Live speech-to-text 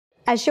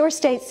As your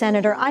state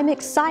senator, I'm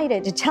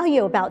excited to tell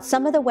you about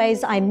some of the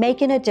ways I'm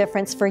making a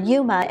difference for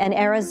Yuma and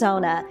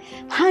Arizona.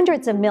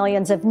 Hundreds of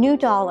millions of new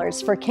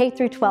dollars for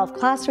K-12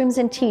 classrooms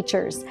and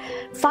teachers,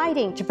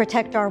 fighting to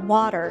protect our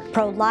water,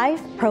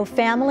 pro-life,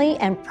 pro-family,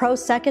 and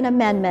pro-Second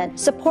Amendment,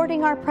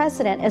 supporting our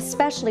president,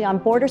 especially on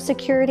border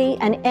security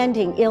and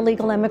ending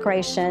illegal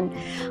immigration.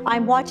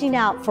 I'm watching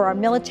out for our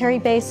military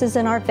bases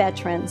and our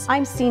veterans.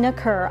 I'm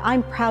KERR.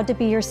 I'm proud to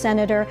be your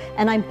senator,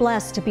 and I'm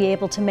blessed to be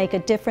able to make a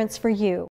difference for you.